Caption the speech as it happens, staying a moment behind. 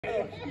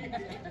Buenos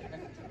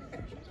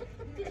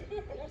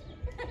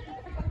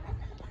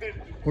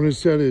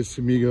tardes,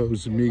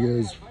 amigos,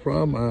 amigas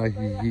from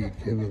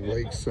Ajijic in the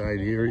Lakeside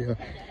area,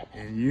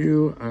 and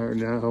you are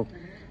now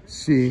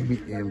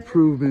seeing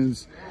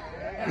improvements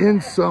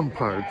in some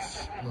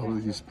parts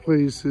of these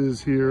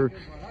places here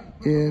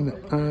in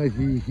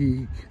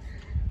Ajijic,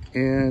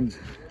 and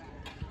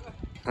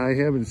I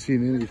haven't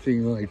seen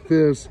anything like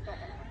this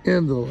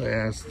in the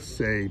last,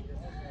 say,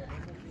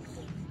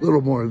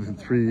 little more than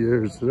 3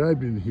 years that I've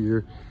been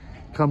here,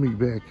 coming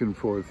back and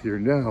forth here.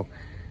 Now,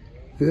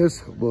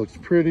 this looks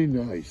pretty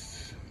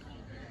nice.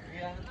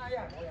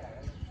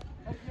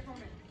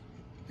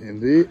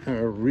 And they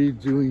are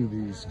redoing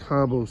these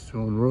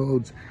cobblestone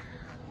roads.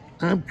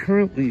 I'm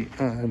currently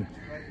on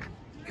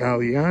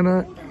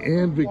Galeanas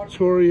and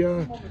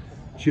Victoria,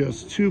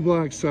 just 2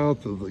 blocks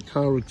south of the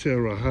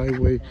Carretera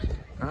Highway,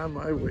 on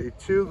my way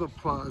to the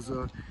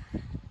Plaza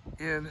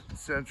in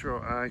central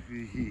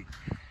Ajijic.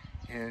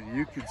 And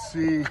you can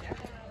see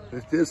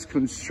that this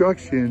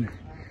construction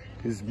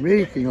is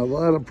making a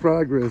lot of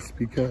progress,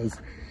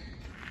 because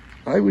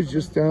I was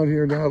just down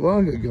here not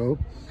long ago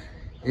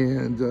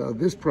and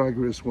this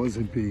progress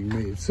wasn't being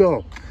made.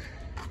 So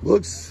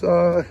looks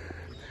there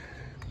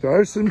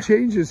are some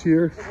changes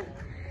here,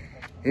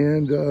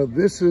 and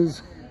this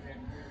is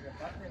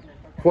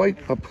quite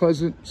a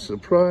pleasant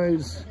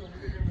surprise.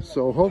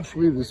 So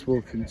hopefully this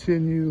will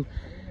continue.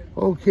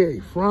 Okay,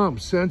 from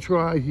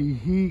central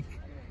Ajijic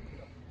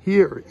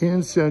here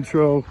in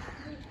Centro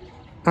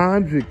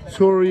on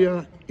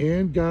Victoria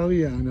and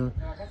Galeanas,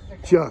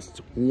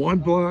 just 1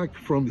 block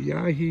from the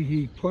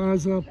Ajijic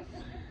Plaza.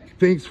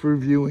 Thanks for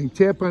viewing.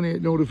 Tap on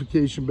that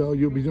notification bell.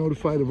 You'll be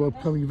notified of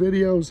upcoming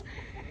videos.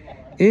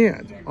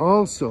 And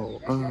also,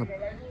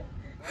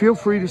 feel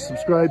free to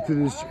subscribe to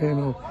this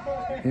channel.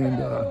 And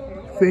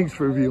thanks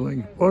for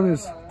viewing.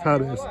 Buenos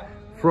tardes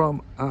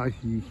from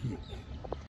Ajijic.